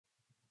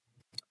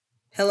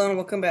Hello and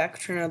welcome back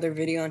to another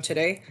video, and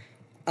today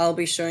I'll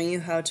be showing you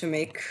how to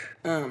make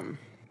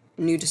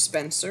new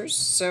dispensers.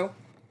 So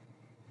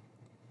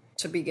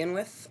to begin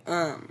with,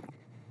 to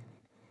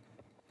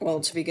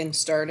begin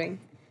starting,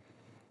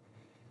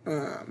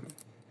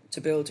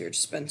 to build your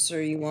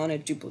dispenser, you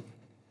want to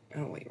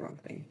wrong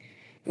thing.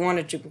 You want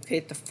to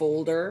duplicate the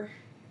folder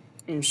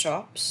in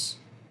shops.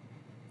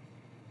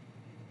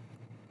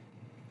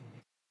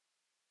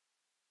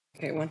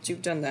 Okay, once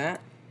you've done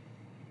that,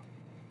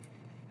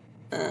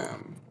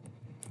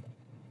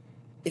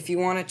 if you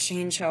want to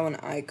change how an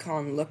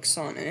icon looks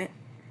on it,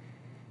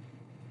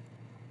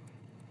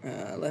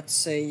 let's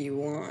say I'm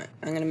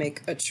going to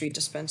make a tree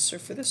dispenser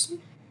for this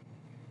one.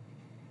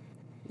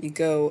 You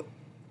go,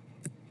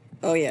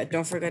 oh yeah,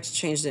 don't forget to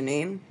change the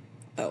name.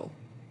 Oh,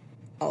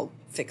 I'll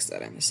fix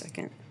that in a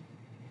second.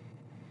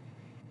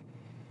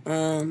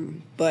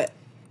 But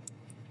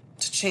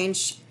to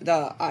change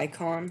the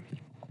icon,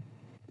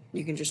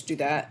 you can just do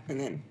that and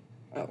then,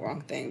 oh,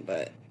 wrong thing,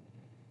 but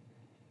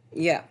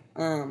yeah,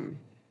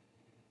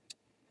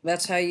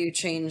 that's how you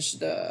change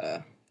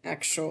the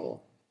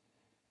actual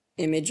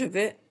image of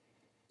it.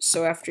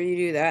 So after you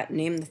do that,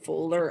 name the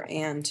folder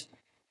and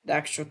the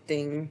actual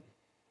thing,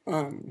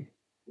 the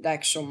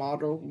actual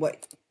model,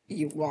 what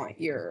you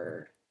want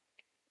your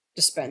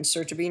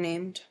dispenser to be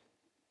named.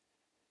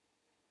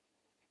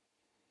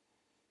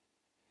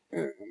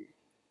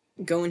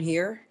 Go in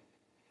here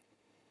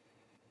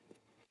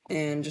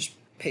and just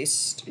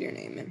paste your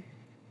name in.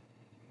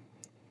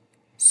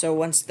 So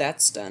once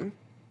that's done,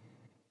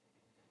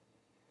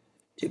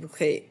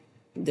 duplicate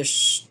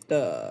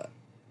the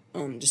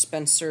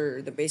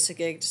dispenser, the basic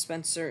egg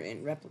dispenser,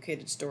 in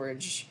replicated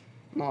storage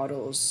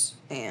models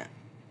and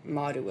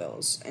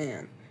modules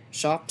and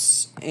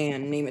shops,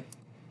 and name it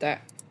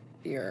that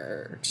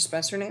your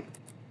dispenser name.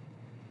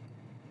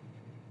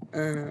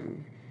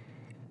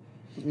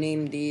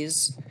 Name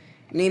this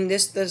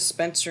the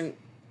dispenser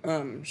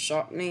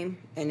shop name,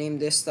 and name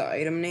this the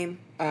item name.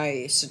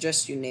 I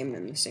suggest you name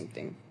them the same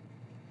thing.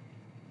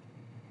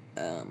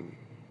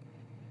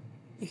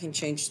 You can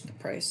change the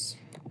price.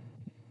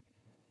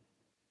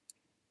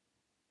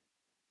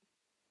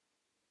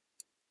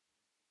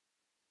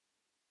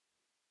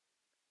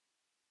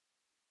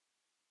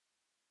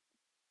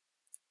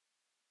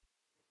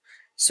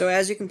 So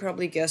as you can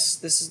probably guess,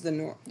 this is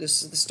the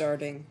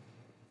starting.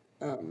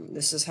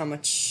 This is how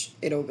much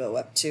it'll go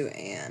up to,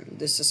 and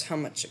this is how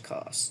much it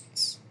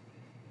costs.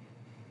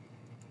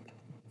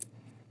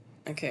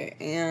 Okay,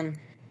 and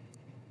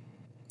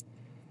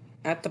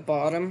at the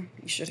bottom,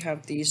 you should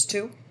have these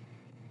two.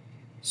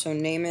 So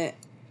name it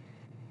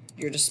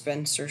your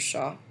dispenser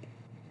shop.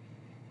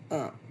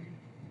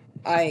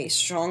 I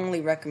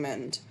strongly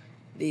recommend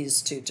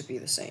these two to be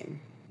the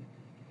same,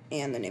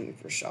 and the name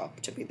of your shop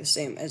to be the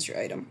same as your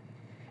item.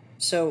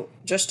 So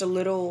just a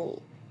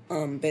little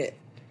bit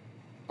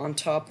on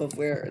top of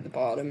where the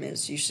bottom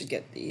is, you should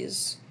get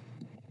these.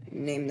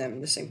 Name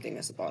them the same thing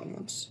as the bottom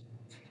ones.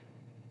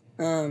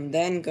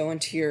 Then go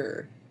into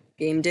your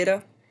game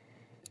data.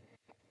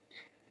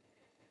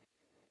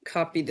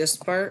 Copy this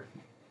part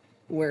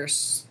where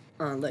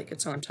like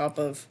it's on top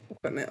of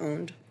equipment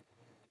owned.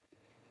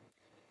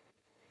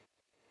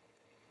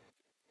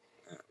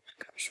 Oh my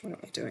gosh, what am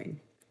I doing?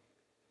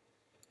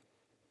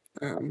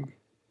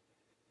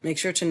 Make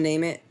sure to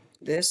name it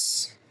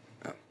this.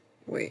 Oh,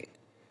 wait.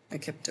 I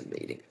kept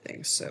deleting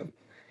things, so.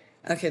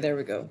 Okay, there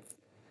we go.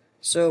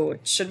 So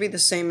it should be the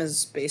same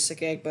as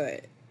basic egg,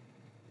 but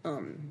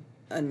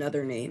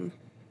another name.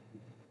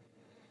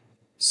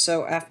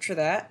 So after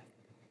that,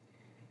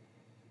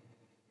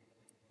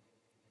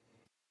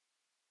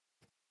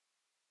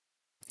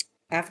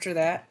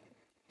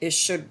 it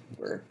should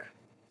work.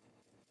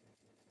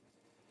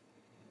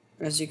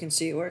 As you can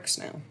see, it works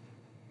now.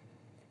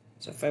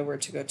 So if I were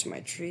to go to my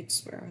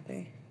treats, where are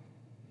they?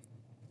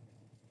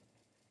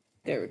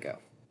 There we go.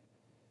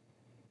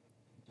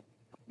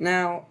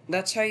 Now,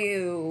 that's how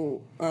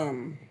you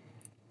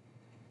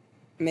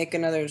make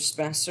another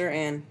dispenser,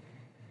 and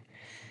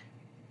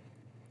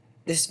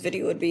this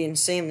video would be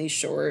insanely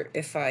short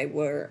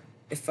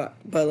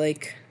but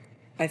like,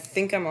 I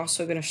think I'm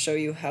also going to show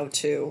you how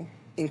to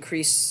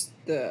increase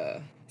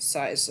the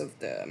size of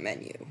the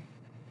menu.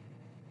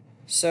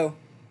 So,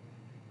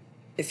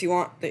 if you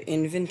want the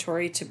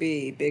inventory to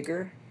be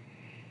bigger,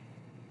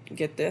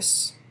 get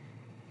this.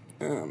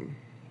 To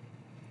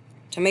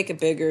make it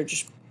bigger,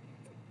 just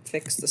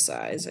fix the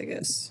size, I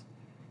guess.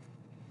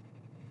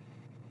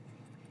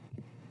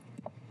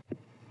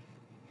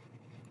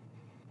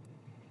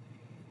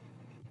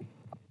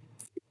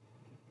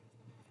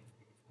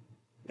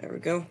 There we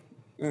go.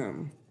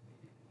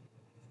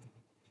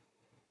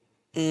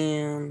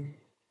 And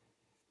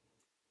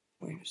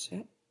where's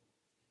it?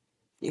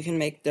 You can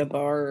make the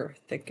bar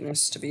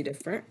thickness to be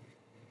different.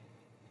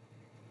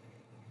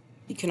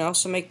 You can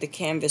also make the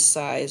canvas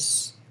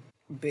size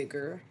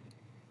bigger.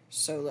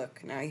 So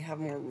look, now you have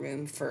more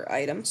room for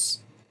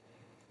items.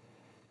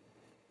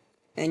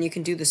 And you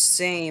can do the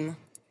same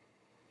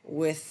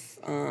with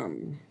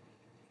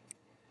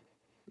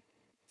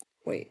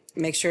Wait,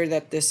 make sure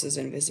that this is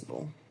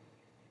invisible.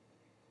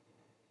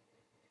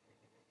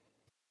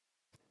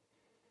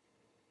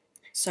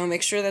 So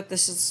make sure that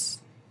this is,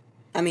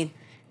 and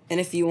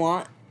if you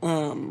want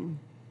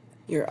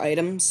your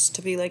items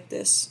to be like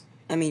this,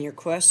 your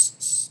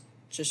quests,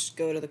 just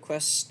go to the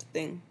quest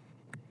thing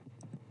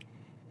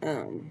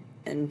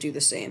and do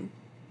the same.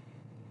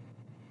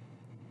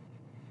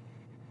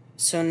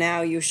 So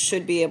now you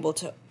should be able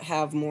to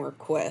have more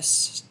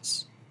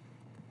quests.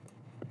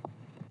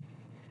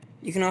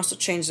 You can also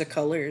change the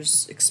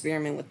colors,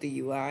 experiment with the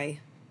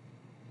UI.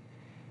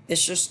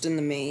 It's just in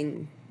the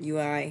main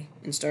UI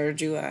and starter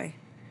UI.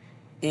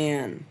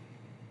 And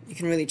you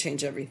can really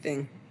change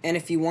everything. And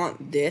if you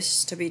want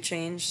this to be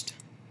changed,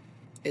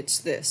 it's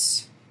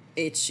this,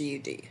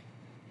 HUD.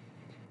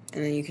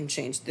 And then you can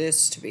change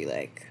this to be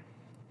like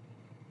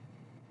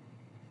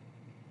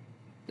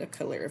the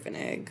color of an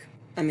egg.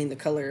 The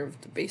color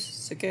of the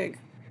basic egg.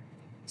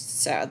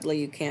 Sadly,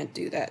 you can't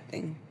do that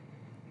thing.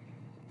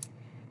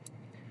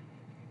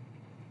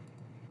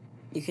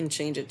 You can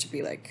change it to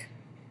be like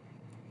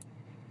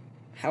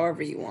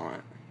however you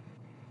want.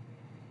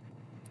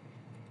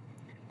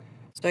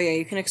 So yeah,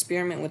 you can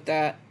experiment with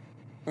that.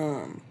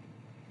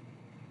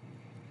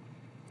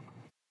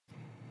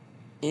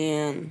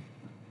 And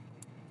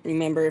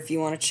remember, if you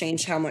want to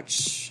change how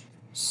much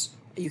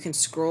you can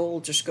scroll,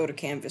 just go to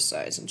canvas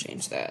size and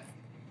change that.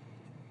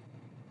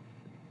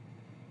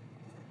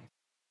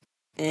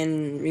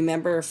 And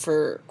remember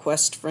for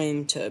quest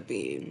frame to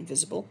be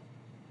invisible.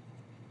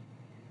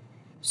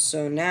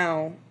 So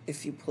now,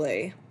 if you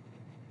play,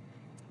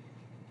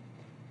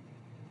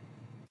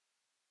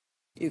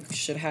 you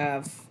should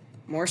have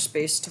more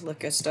space to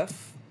look at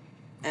stuff.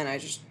 And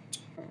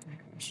oh my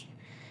gosh.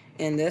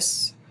 And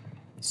this,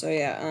 so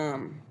yeah,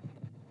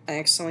 I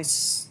accidentally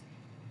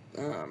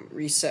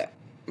reset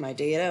my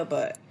data,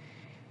 but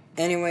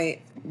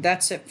anyway,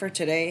 that's it for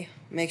today.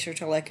 Make sure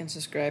to like and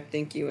subscribe.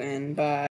 Thank you, and bye.